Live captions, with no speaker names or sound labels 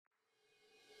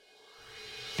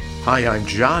Hi, I'm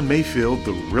John Mayfield,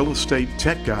 the Real Estate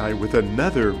Tech Guy, with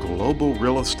another Global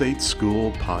Real Estate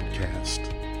School podcast.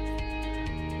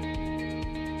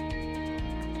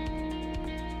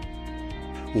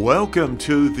 Welcome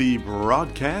to the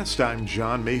broadcast. I'm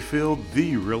John Mayfield,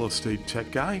 the Real Estate Tech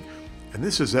Guy, and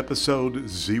this is episode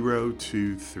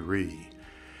 023.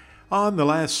 On the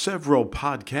last several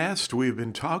podcasts, we've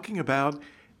been talking about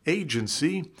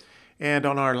agency. And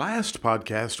on our last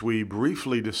podcast, we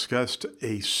briefly discussed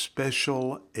a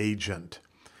special agent.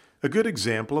 A good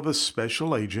example of a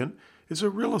special agent is a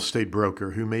real estate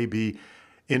broker who may be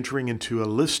entering into a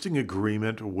listing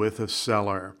agreement with a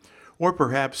seller, or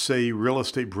perhaps a real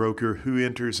estate broker who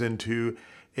enters into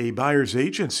a buyer's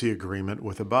agency agreement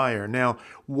with a buyer. Now,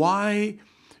 why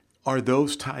are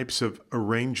those types of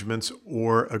arrangements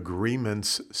or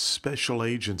agreements special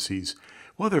agencies?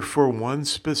 Well, they're for one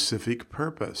specific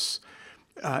purpose.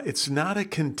 It's not a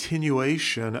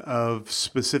continuation of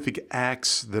specific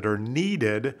acts that are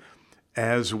needed,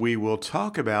 as we will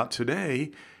talk about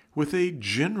today, with a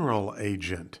general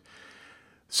agent.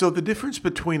 So the difference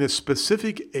between a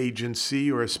specific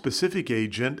agency or a specific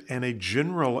agent and a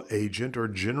general agent or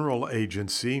general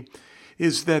agency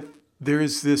is that there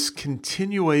is this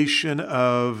continuation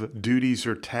of duties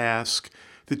or tasks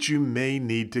that you may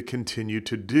need to continue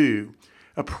to do.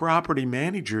 A property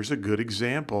manager is a good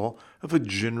example of a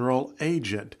general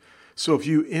agent. So if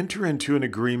you enter into an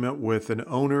agreement with an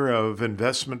owner of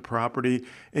investment property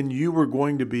and you were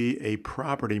going to be a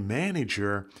property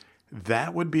manager,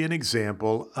 that would be an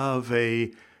example of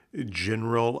a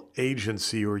general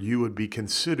agency, or you would be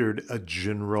considered a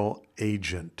general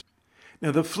agent.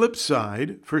 Now, the flip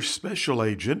side for special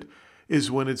agent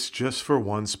is when it's just for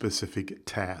one specific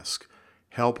task.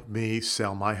 Help me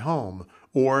sell my home,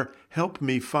 or help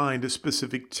me find a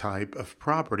specific type of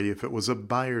property if it was a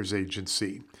buyer's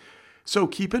agency. So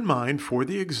keep in mind for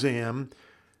the exam,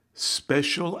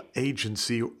 special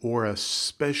agency or a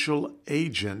special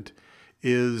agent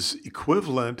is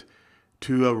equivalent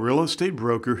to a real estate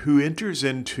broker who enters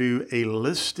into a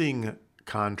listing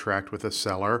contract with a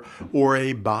seller, or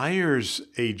a buyer's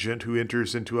agent who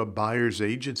enters into a buyer's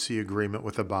agency agreement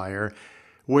with a buyer,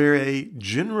 where a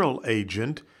general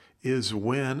agent is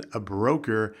when a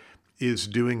broker is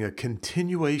doing a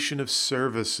continuation of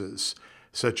services,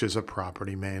 such as a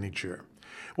property manager.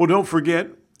 Well, don't forget,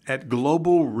 at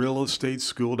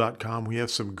globalrealestateschool.com, we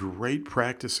have some great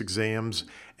practice exams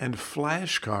and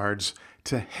flashcards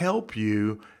to help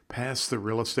you pass the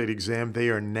real estate exam. They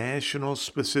are national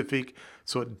specific,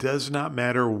 so it does not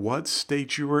matter what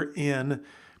state you are in.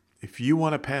 If you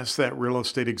want to pass that real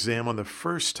estate exam on the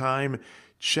first time,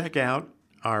 check out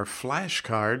our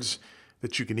flashcards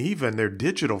that you can they're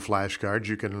digital flashcards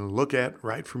you can look at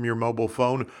right from your mobile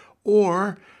phone,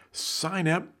 or sign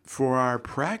up for our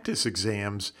practice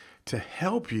exams to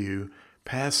help you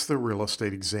pass the real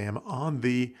estate exam on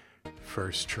the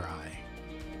first try.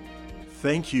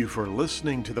 Thank you for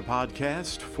listening to the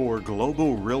podcast for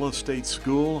Global Real Estate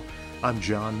School. I'm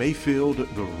John Mayfield,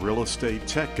 the Real Estate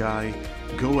Tech Guy.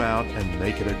 Go out and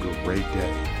make it a great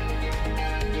day.